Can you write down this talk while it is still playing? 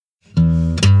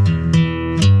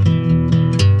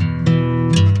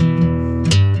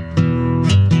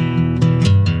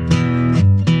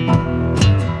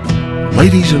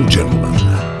Ladies and gentlemen,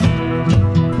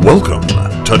 welcome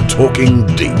to Talking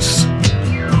Deets.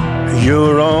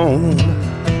 Your own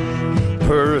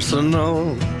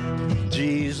personal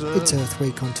Jesus. It's Earth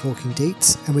Week on Talking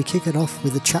Deets, and we kick it off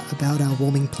with a chat about our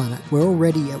warming planet. We're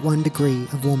already at 1 degree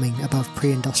of warming above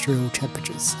pre-industrial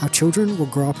temperatures. Our children will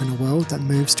grow up in a world that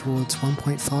moves towards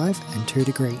 1.5 and 2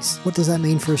 degrees. What does that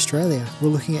mean for Australia? We're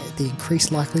looking at the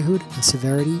increased likelihood and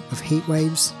severity of heat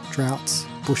waves, droughts,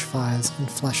 bushfires and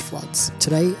flash floods.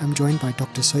 Today I'm joined by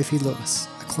Dr. Sophie Lewis,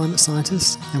 a climate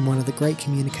scientist and one of the great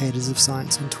communicators of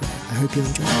science on Twitter. I hope you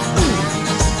enjoy it.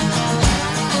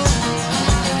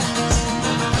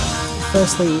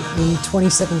 Firstly, in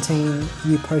 2017,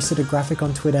 you posted a graphic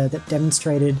on Twitter that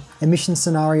demonstrated emission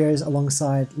scenarios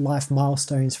alongside life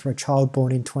milestones for a child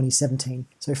born in 2017.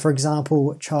 So for example,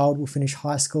 a child will finish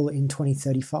high school in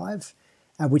 2035,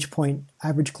 at which point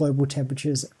average global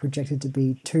temperatures are projected to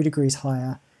be 2 degrees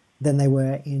higher than they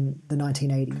were in the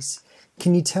 1980s.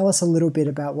 Can you tell us a little bit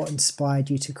about what inspired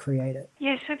you to create it?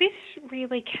 Yeah, so this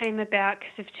really came about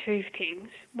because of two things.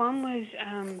 One was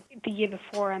the year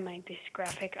before I made this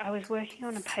graphic, I was working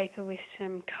on a paper with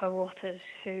some co-authors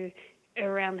who are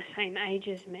around the same age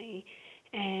as me,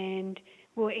 and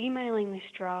we were emailing this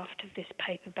draft of this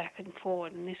paper back and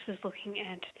forward, and this was looking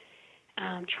at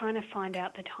trying to find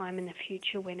out the time in the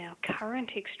future when our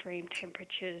current extreme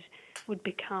temperatures would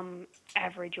become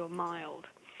average or mild.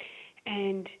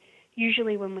 And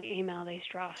usually when we email these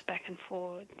drafts back and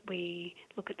forward, we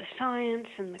look at the science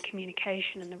and the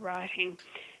communication and the writing.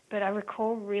 But I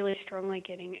recall really strongly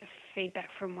getting feedback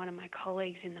from one of my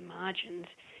colleagues in the margins,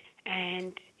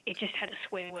 and it just had a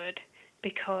swear word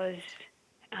because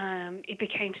it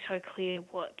became so clear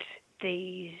what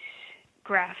these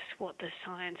graphs, what the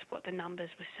science, what the numbers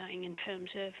were saying in terms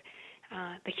of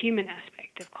the human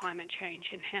aspect of climate change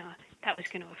and how that was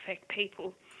going to affect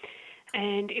people.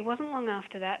 And it wasn't long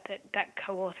after that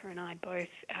co-author and I both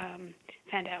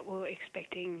found out we were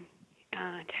expecting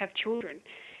to have children.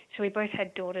 So we both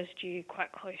had daughters due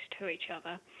quite close to each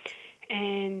other.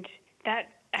 And that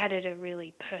added a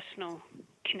really personal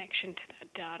connection to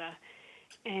that data.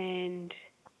 And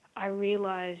I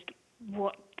realised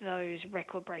what those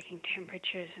record-breaking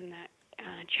temperatures and that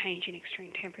change in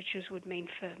extreme temperatures would mean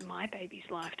for my baby's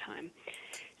lifetime.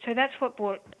 So that's what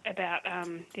brought about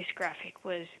this graphic,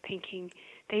 was thinking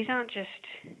these aren't just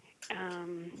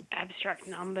abstract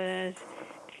numbers.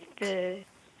 The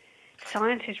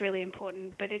science is really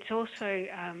important, but it's also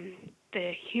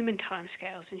the human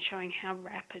timescales and showing how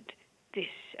rapid this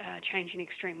change in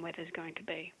extreme weather is going to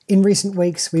be. In recent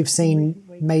weeks, we've seen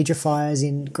major fires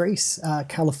in Greece.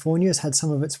 California has had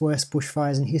some of its worst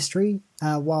bushfires in history,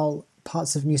 while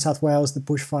parts of New South Wales, the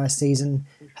bushfire season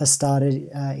has started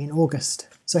in August.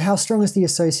 So how strong is the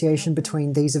association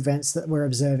between these events that we're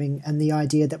observing and the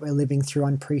idea that we're living through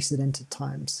unprecedented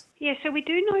times? Yeah, so we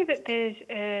do know that there's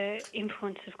an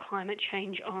influence of climate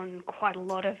change on quite a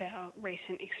lot of our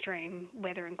recent extreme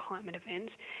weather and climate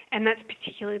events, and that's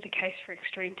particularly the case for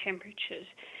extreme temperatures.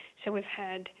 So we've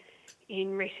had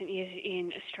in recent years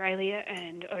in Australia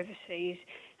and overseas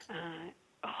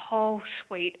a whole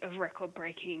suite of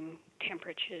record-breaking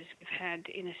temperatures. We've had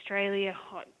in Australia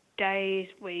hot days,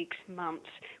 weeks, months.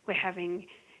 We're having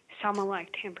summer-like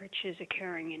temperatures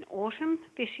occurring in autumn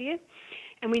this year.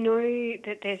 And we know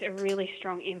that there's a really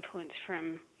strong influence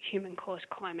from human-caused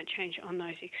climate change on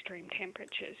those extreme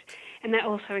temperatures. And that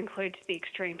also includes the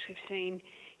extremes we've seen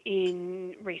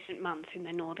in recent months in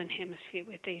the Northern Hemisphere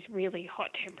with these really hot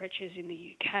temperatures in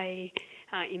the UK,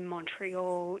 in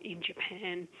Montreal, in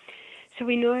Japan. So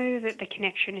we know that the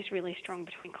connection is really strong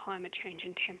between climate change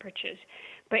and temperatures,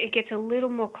 but it gets a little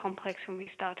more complex when we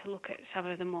start to look at some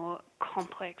of the more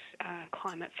complex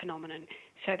climate phenomenon.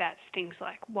 So that's things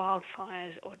like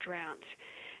wildfires or droughts,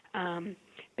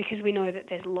 because we know that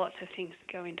there's lots of things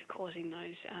that go into causing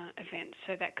those events.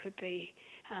 So that could be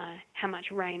how much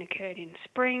rain occurred in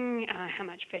spring, how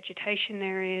much vegetation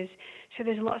there is. So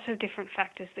there's lots of different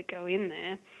factors that go in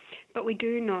there, but we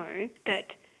do know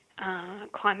that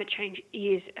climate change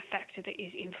is a factor that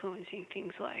is influencing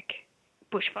things like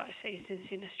bushfire seasons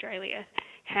in Australia,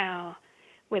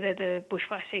 whether the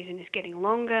bushfire season is getting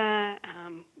longer,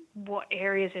 what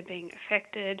areas are being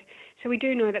affected. So we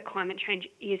do know that climate change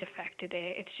is a factor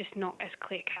there. It's just not as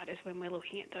clear-cut as when we're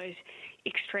looking at those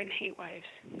extreme heat waves.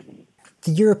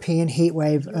 The European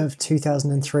heatwave of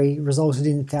 2003 resulted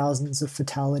in thousands of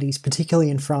fatalities, particularly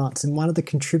in France, and one of the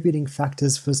contributing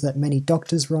factors was that many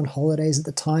doctors were on holidays at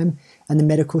the time and the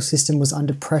medical system was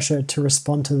under pressure to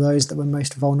respond to those that were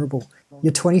most vulnerable.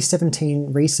 Your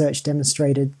 2017 research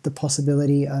demonstrated the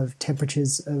possibility of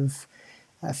temperatures of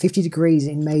 50 degrees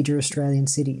in major Australian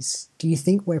cities. Do you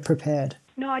think we're prepared?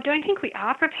 No, I don't think we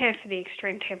are prepared for the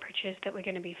extreme temperatures that we're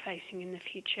going to be facing in the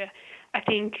future. I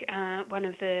think one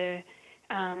of the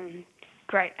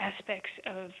great aspects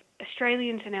of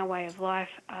Australians and our way of life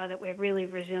are that we're really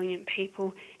resilient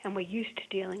people and we're used to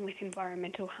dealing with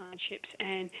environmental hardships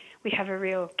and we have a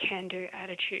real can-do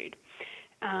attitude.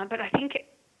 But I think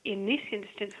in this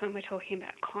instance, when we're talking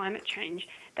about climate change,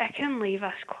 that can leave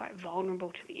us quite vulnerable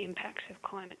to the impacts of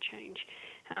climate change.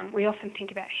 We often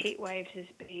think about heat waves as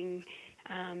being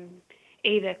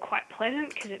either quite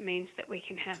pleasant because it means that we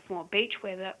can have more beach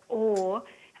weather, or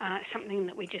something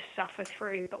that we just suffer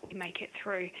through, but we make it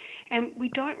through. And we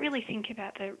don't really think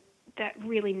about that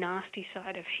really nasty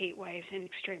side of heat waves and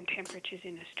extreme temperatures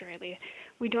in Australia.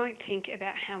 We don't think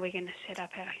about how we're going to set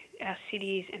up our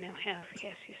cities and our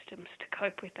healthcare systems to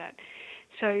cope with that.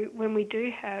 So when we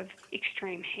do have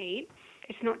extreme heat,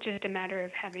 it's not just a matter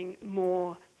of having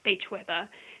more beach weather.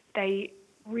 They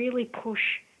really push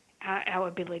our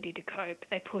ability to cope.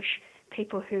 They push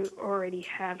people who already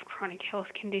have chronic health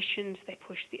conditions, they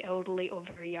push the elderly or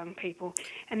very young people,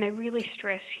 and they really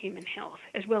stress human health,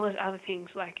 as well as other things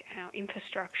like our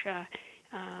infrastructure,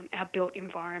 our built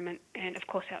environment, and of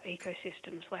course our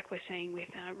ecosystems, like we're seeing with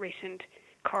recent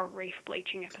coral reef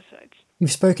bleaching episodes.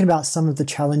 You've spoken about some of the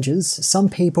challenges. Some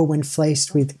people, when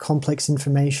faced with complex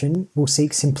information, will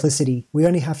seek simplicity. We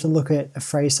only have to look at a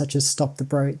phrase such as "stop the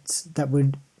boats" that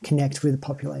would connect with the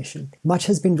population. Much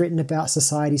has been written about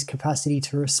society's capacity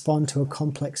to respond to a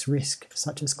complex risk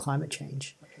such as climate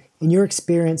change. In your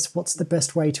experience, what's the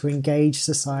best way to engage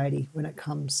society when it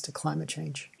comes to climate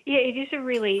change? Yeah, it is a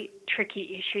really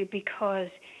tricky issue because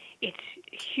it's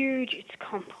huge, it's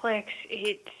complex,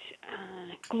 it's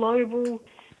global,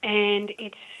 and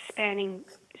it's spanning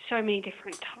so many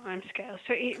different timescales.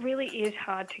 So it really is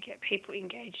hard to get people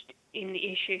engaged in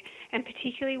the issue, and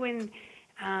particularly when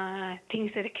things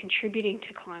that are contributing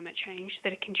to climate change,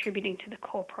 that are contributing to the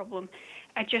core problem,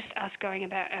 are just us going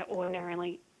about our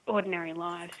ordinary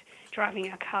lives, driving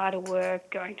our car to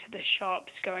work, going to the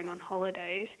shops, going on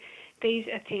holidays. These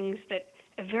are things that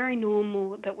are very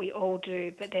normal that we all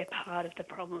do, but they're part of the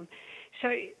problem. So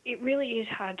it really is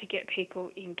hard to get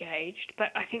people engaged, but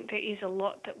I think there is a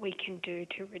lot that we can do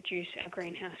to reduce our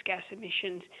greenhouse gas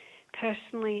emissions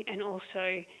personally and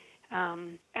also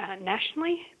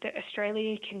nationally that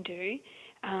Australia can do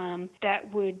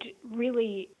that would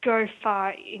really go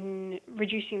far in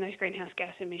reducing those greenhouse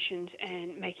gas emissions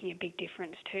and making a big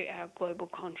difference to our global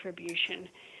contribution.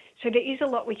 So there is a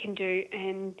lot we can do,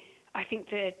 and I think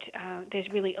that there's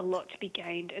really a lot to be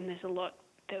gained, and there's a lot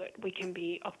that we can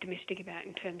be optimistic about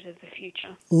in terms of the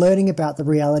future. Learning about the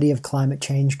reality of climate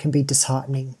change can be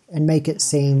disheartening and make it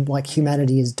seem like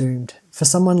humanity is doomed. For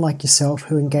someone like yourself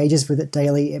who engages with it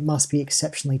daily, it must be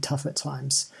exceptionally tough at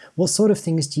times. What sort of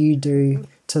things do you do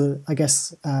to,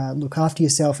 look after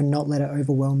yourself and not let it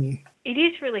overwhelm you? It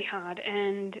is really hard,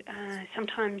 and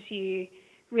sometimes you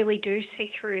really do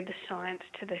see through the science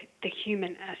to the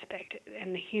human aspect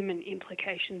and the human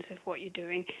implications of what you're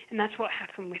doing. And that's what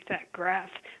happened with that graph,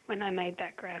 when I made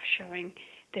that graph showing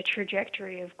the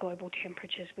trajectory of global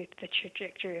temperatures with the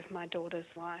trajectory of my daughter's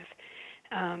life.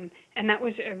 And that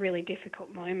was a really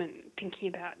difficult moment, thinking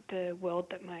about the world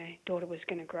that my daughter was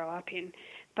going to grow up in.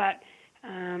 But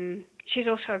she's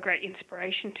also a great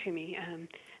inspiration to me.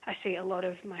 I see a lot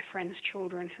of my friends'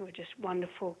 children who are just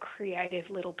wonderful, creative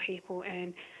little people,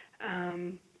 and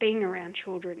being around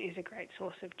children is a great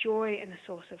source of joy and a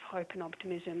source of hope and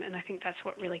optimism, and I think that's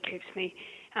what really keeps me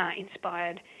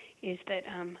inspired, is that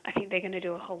I think they're going to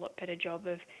do a whole lot better job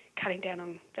of cutting down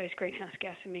on those greenhouse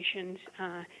gas emissions,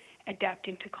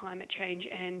 adapting to climate change,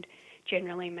 and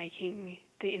generally making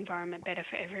the environment better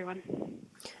for everyone.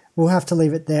 We'll have to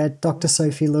leave it there. Dr.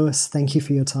 Sophie Lewis, thank you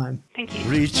for your time. Thank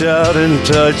you. Reach out and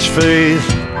touch faith.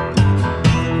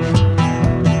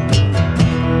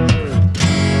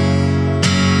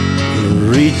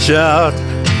 Reach out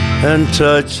and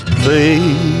touch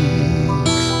faith.